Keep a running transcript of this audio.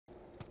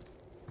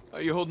How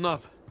you holding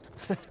up?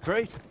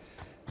 Great.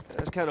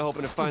 I was kind of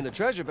hoping to find the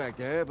treasure back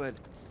there, but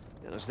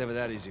it's never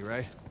that easy,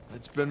 right?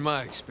 It's been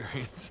my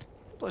experience.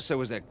 Plus, there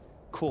was that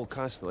cool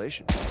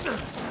constellation.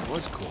 It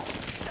was cool.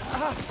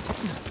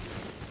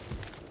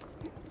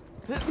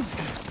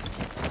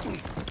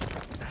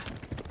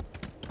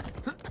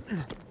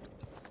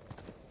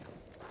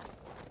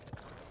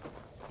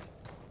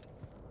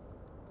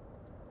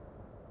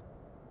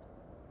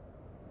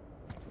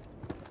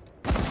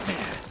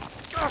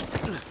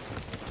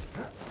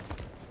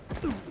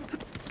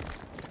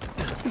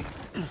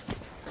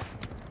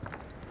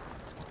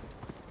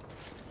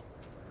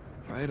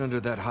 Right under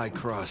that high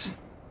cross.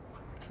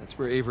 That's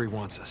where Avery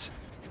wants us.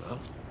 Well,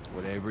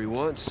 what Avery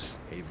wants,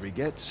 Avery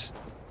gets.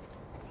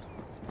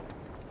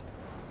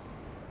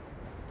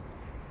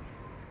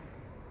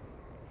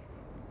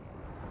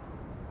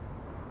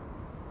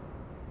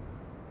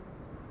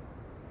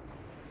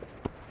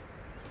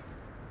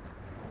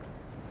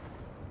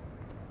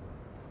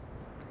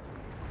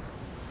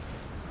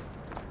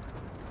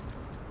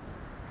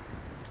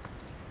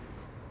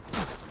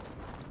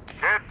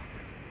 Kid,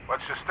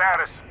 what's your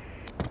status?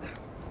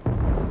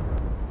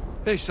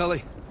 Hey,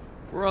 Sully.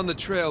 We're on the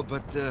trail,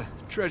 but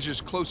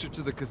treasure's closer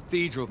to the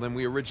cathedral than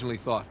we originally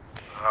thought.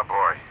 Oh,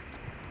 boy.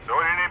 So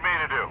what do you need me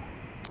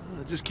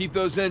to do? Just keep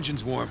those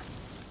engines warm.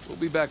 We'll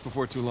be back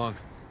before too long.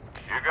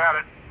 You got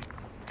it.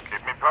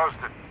 Keep me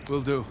posted.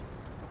 Will do.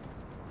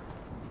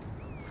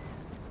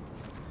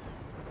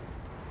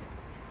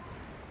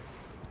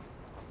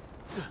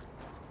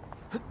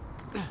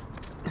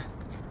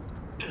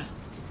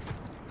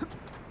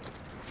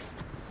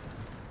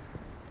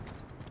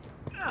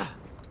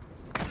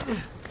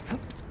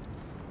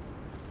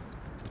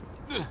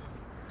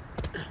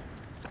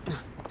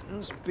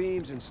 Those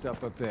beams and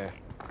stuff up there.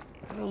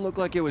 They don't look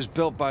like it was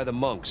built by the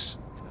monks.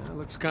 That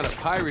looks kind of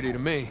piratey to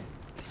me.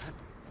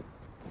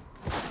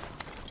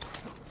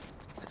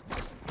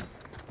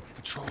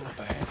 Patrol up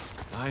ahead.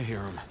 I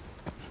hear him.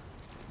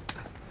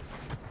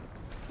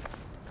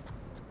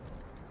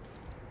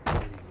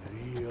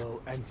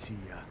 Real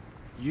Ansia.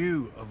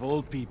 You, of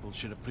all people,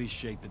 should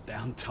appreciate the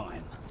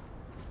downtime.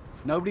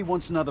 Nobody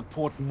wants another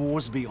Port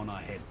Moresby on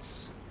our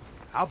heads.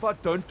 How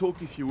about don't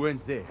talk if you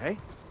weren't there, eh?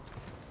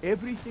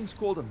 Everything's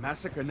called a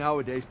massacre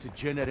nowadays to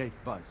generate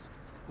buzz.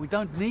 We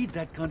don't need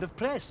that kind of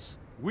press.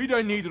 We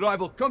don't need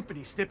rival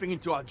companies stepping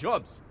into our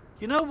jobs.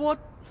 You know what?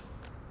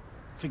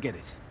 Forget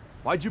it.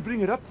 Why'd you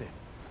bring it up then?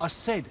 I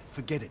said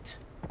forget it.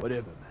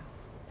 Whatever, man.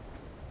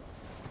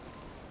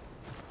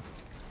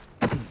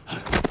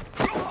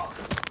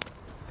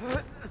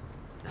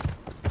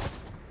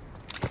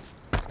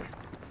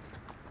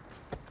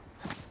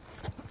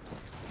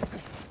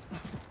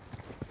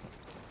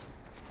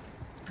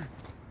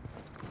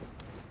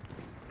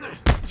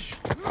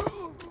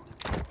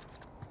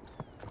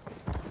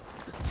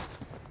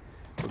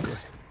 We're good.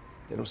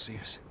 They don't see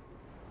us.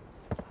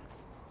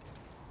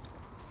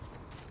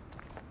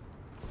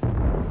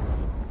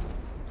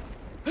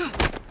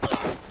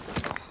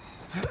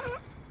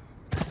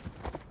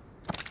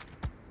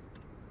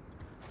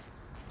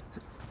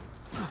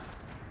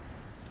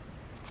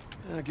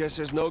 I guess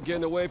there's no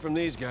getting away from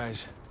these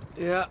guys.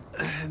 Yeah,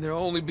 and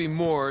there'll only be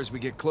more as we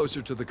get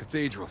closer to the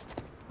cathedral.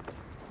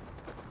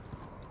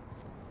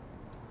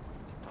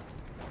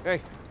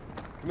 Hey,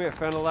 come here,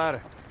 found a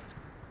ladder.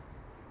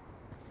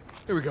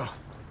 Here we go.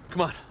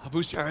 Come on, I'll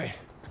boost you. All right.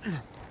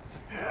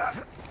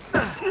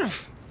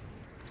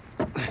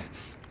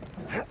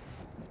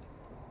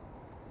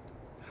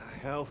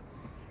 Hell,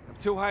 I'm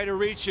too high to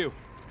reach you.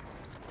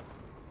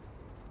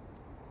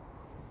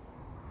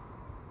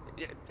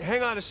 Yeah,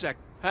 hang on a sec.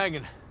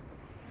 Hanging.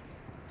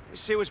 Let me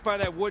see what's by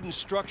that wooden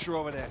structure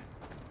over there.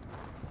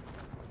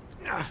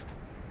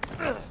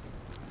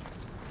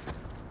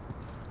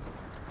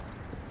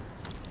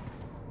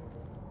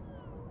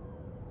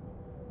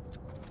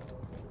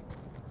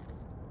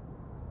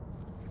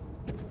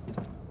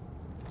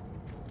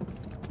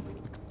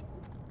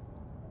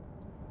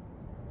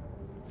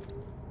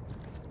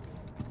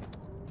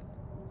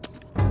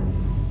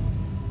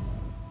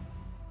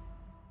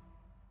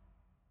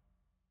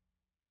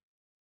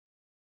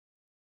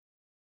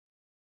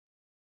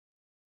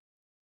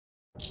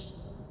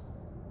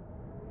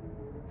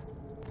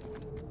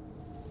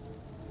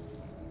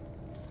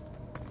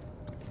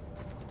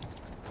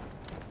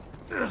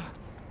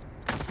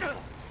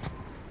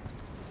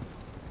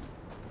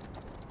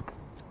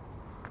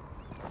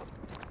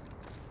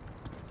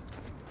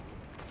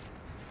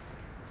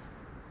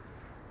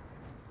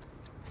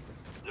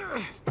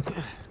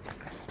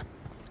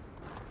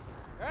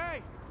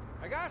 Hey,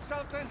 I got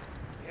something.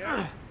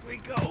 Here we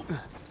go.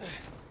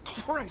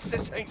 Christ,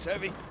 this thing's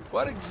heavy.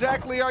 What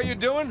exactly are you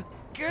doing?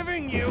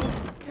 Giving you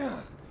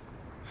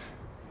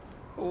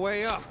a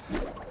way up.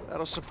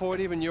 That'll support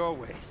even your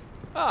weight.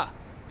 Ah,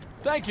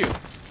 thank you.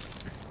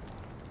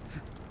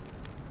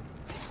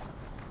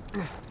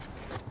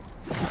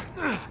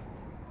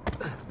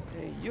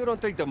 Hey, you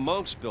don't think the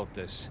monks built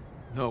this?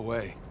 No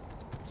way.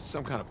 It's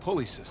some kind of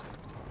pulley system.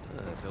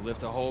 To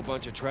lift a whole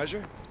bunch of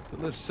treasure? To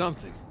lift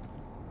something.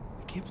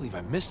 I can't believe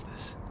I missed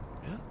this.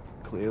 Yeah,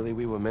 clearly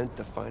we were meant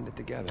to find it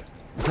together.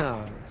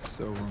 Oh,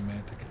 so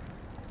romantic.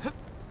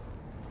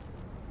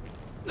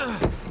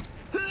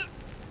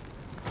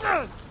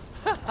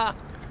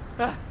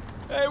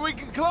 Hey, we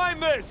can climb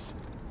this!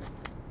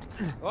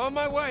 On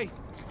my way!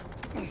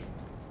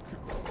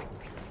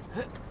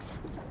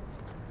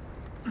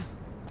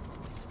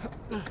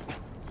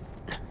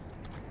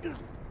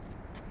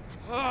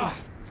 Oh,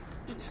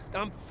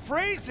 I'm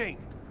freezing!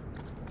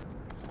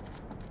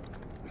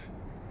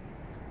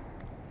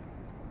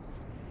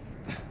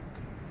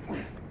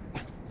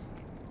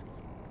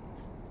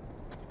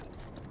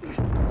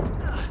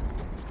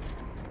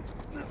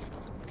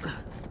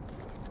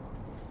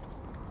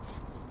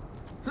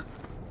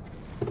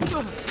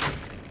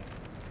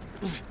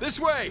 This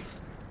way!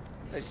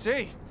 I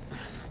see.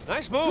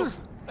 Nice move.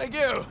 Thank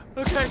you.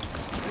 Okay.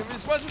 Maybe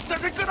this wasn't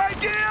such a good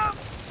idea!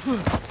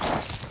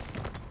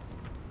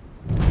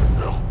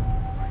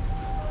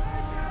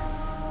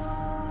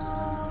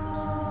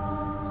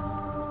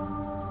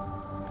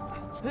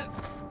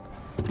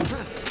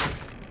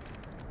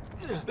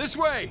 This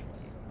way!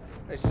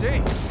 I see.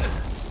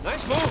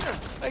 Nice move.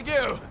 Thank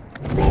you.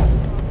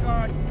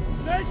 God.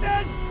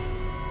 Nathan!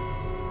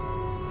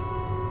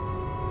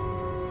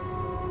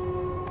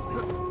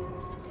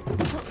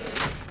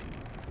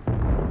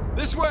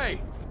 This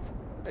way!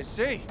 I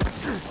see.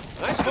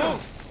 Nice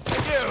move.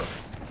 Thank you.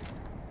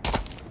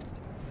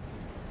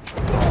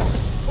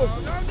 Oh,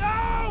 no,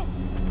 no!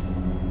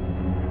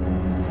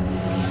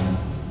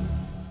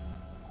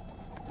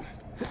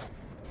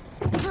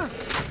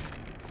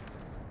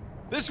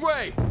 This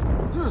way!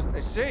 I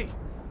see.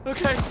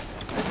 Okay.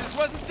 This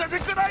wasn't such a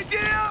good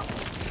idea!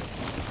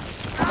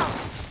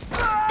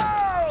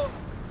 Oh!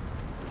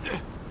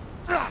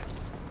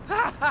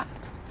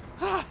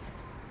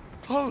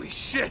 Holy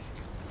shit!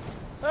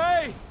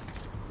 Hey!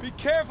 Be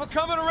careful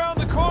coming around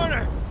the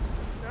corner!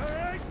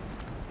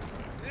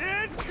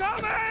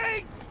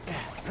 Incoming!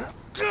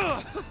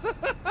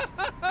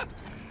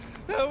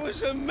 That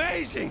was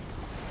amazing!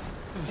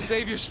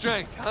 Save your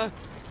strength, huh?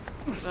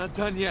 Not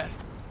done yet.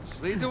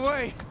 Just lead the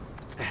way.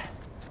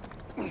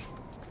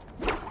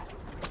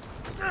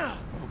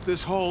 Hope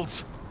this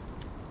holds.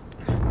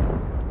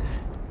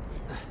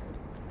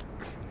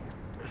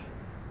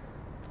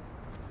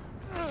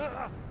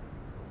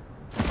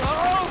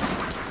 Oh!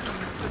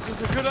 This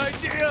was a good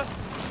idea!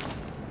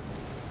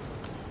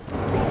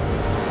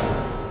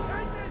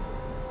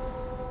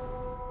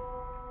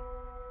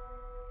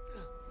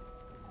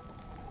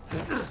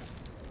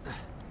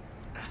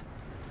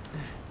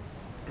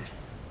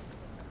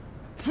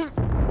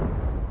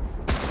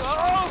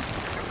 Oh!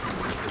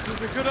 This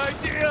was a good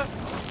idea!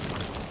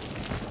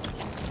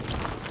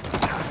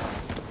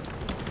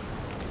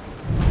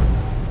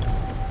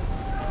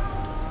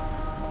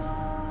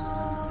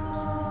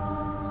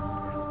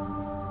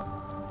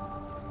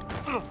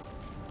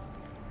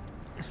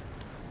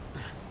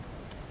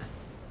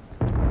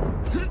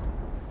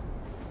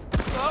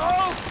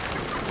 Oh!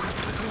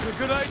 This was a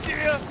good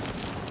idea!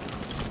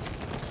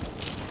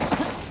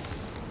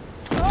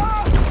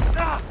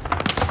 Ah!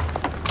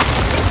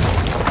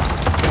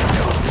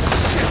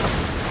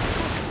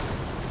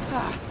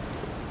 Ah!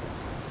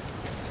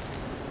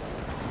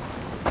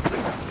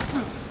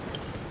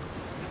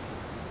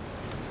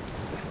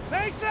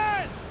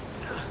 Nathan!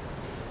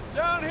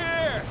 Down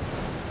here!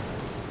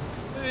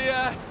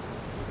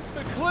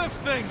 The cliff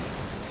thing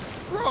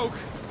broke.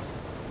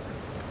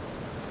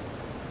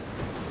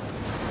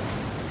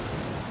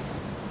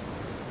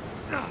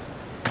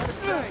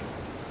 Say,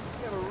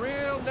 you have a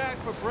real knack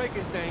for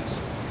breaking things,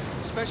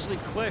 especially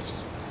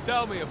cliffs.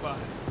 Tell me about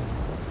it.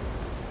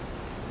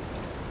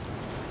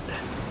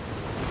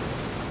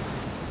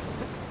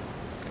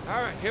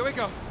 All right, here we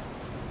go.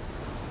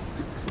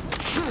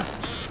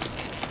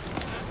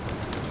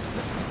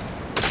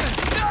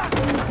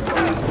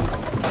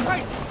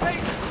 Hey,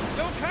 Satan,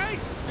 you okay?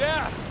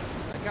 Yeah,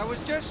 Like I was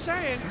just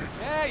saying.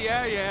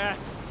 yeah.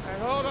 All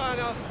right, hold on,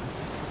 I'll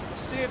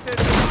see if there's...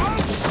 Oh,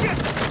 shit!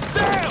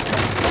 Sam!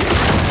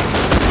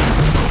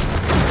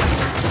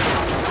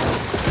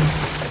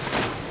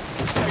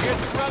 I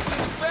guess it runs in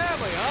the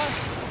family, huh?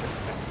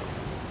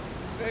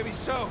 Maybe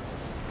so.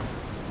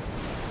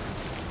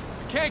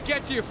 I can't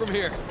get to you from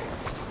here.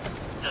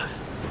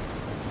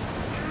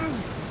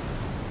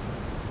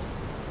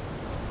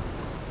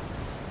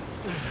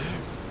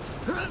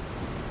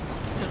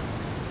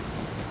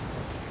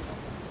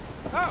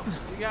 Oh,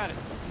 you got it.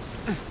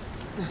 I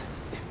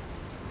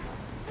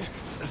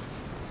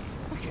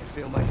can't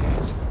feel my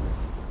hands.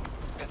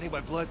 I think my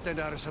blood thinned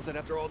out or something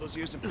after all those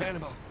years in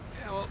Panama.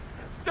 Yeah, well,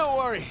 don't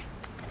worry.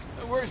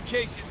 The worst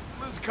case, you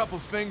lose a couple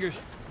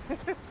fingers.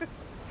 I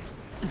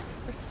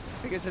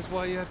guess that's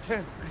why you have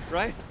 10,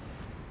 right?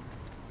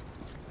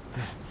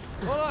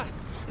 Hold on.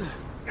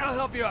 I'll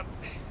help you up.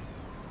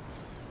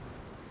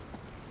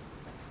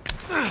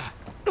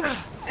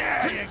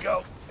 There you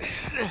go.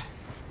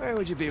 Where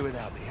would you be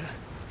without me,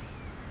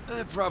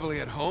 huh? Probably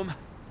at home.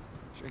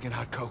 Drinking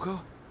hot cocoa.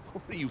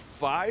 What are you,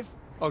 5?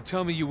 Oh,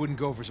 tell me you wouldn't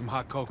go for some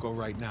hot cocoa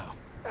right now.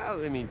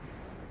 Well, I mean,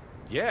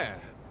 yeah.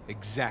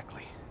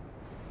 Exactly.